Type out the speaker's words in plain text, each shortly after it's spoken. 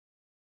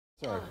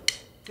Sorry. 1,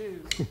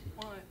 2,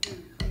 1, 2,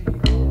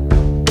 3.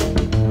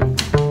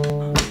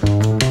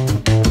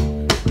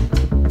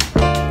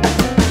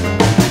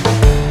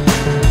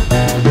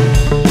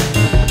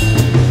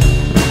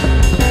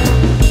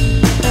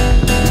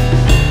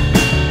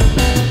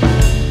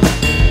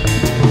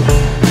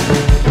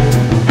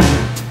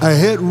 I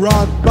hit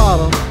rock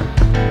bottom,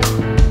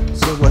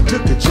 so I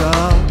took a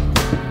job.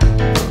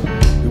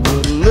 It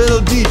was a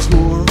little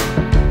detour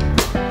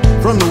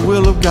from the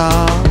will of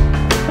God.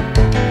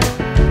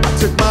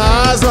 I took my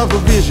eyes off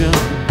of vision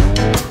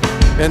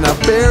and I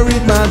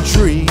buried my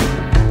dream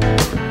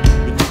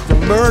beneath the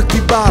murky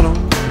bottom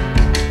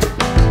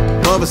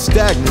of a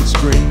stagnant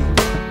stream.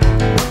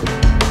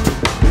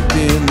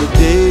 Within the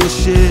day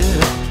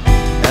shift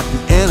at the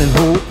end and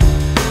hope,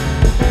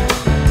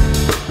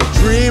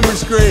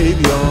 dreamer's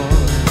graveyard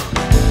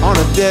on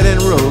a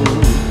dead-end road.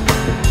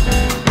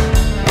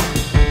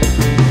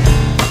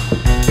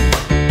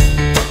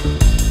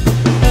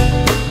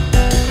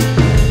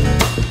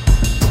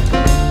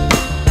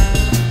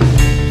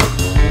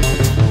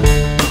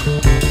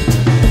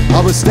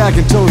 I was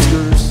stacking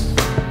toasters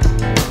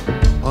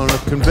on a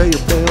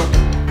conveyor belt.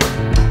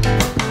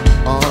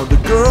 All the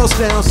girls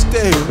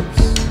downstairs,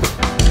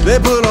 they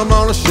put them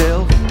on a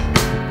shelf.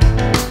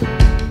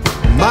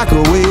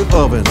 Microwave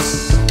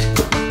ovens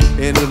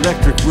in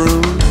electric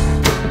rooms.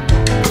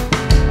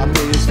 I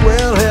may as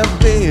well have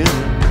been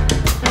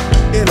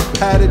in a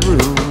padded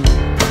room.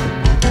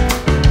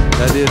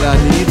 Now did I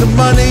need the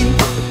money?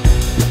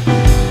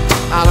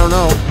 I don't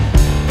know.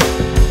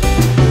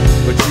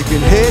 But you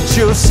can hate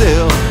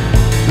yourself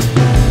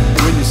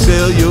when you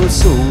sell your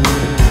soul.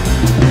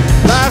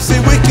 Life's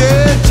a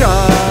wicked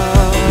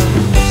job,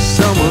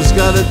 someone's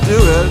gotta do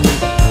it.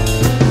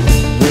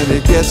 When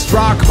it gets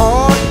rock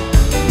hard,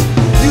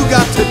 you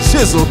got to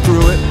chisel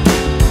through it.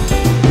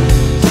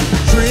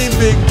 Dream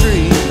big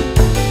dream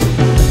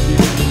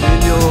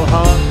in your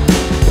heart,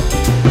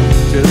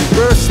 till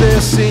first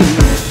they're seen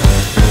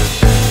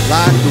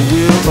like the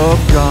will of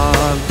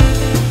God.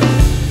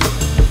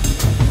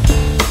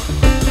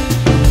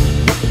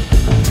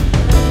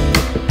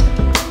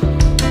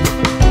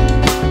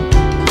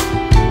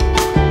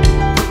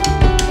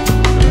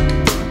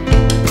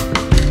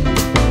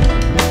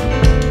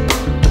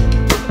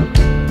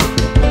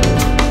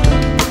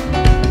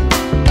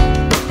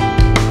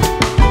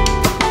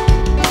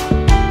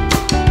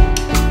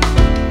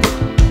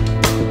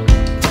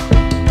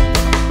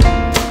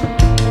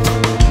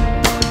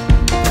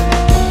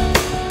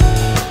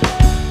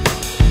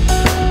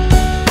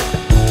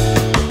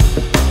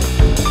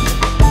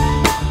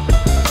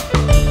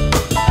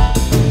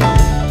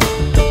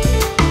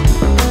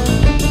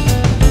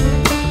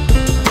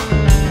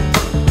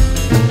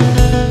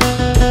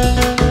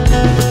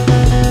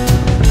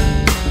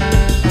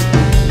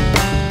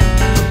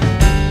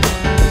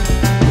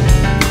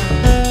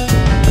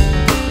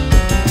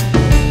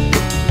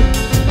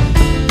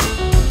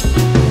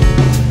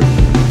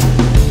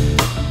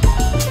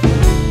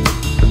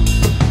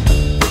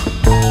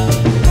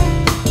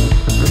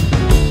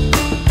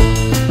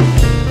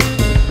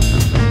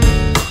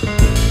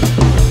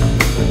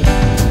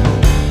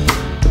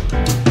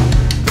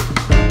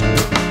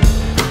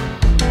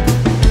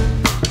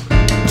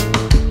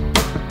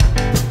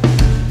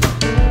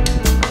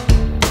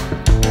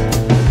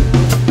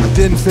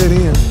 Didn't fit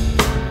in,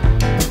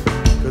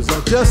 cause I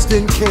just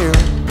didn't care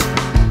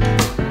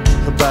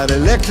about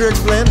electric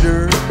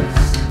blenders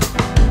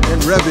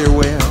and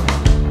Revierware.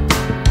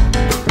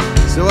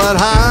 So I'd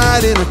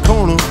hide in a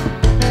corner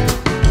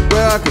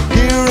where I could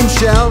hear them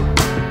shout,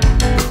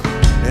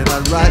 and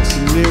I'd write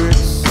some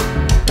lyrics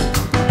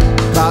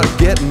about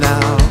getting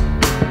out.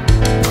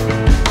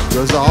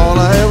 Cause all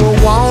I ever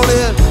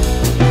wanted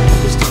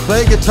was to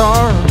play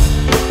guitar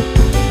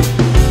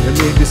and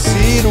maybe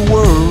see the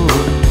world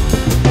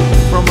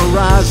from a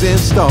rising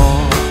star.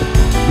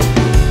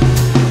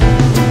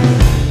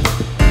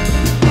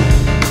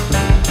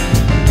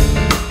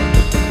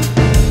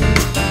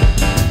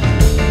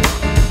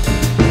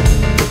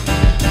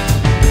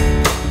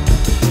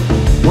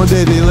 One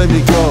day they let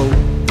me go,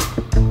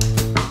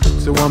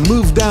 so I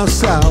moved down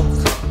south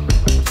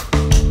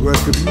where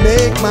I could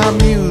make my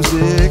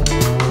music,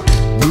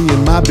 me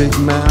and my big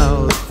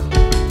mouth.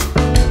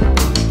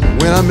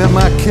 When I'm in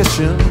my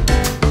kitchen,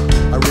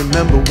 I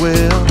remember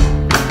well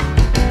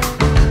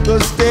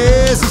those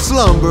days of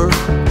slumber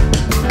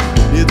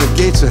near the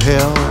gates of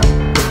hell.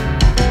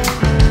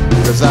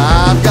 Cause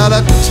I've got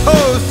a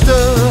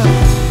toaster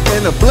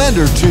and a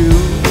blender too,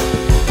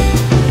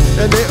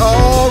 and they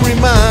all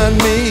remind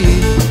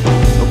me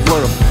of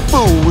what a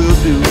fool will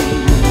do.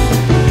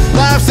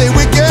 Life's a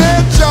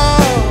wicked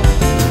job,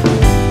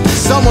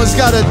 someone's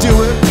gotta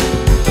do it.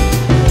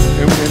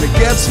 And when it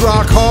gets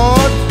rock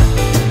hard,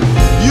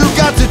 you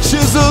got to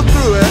chisel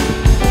through it.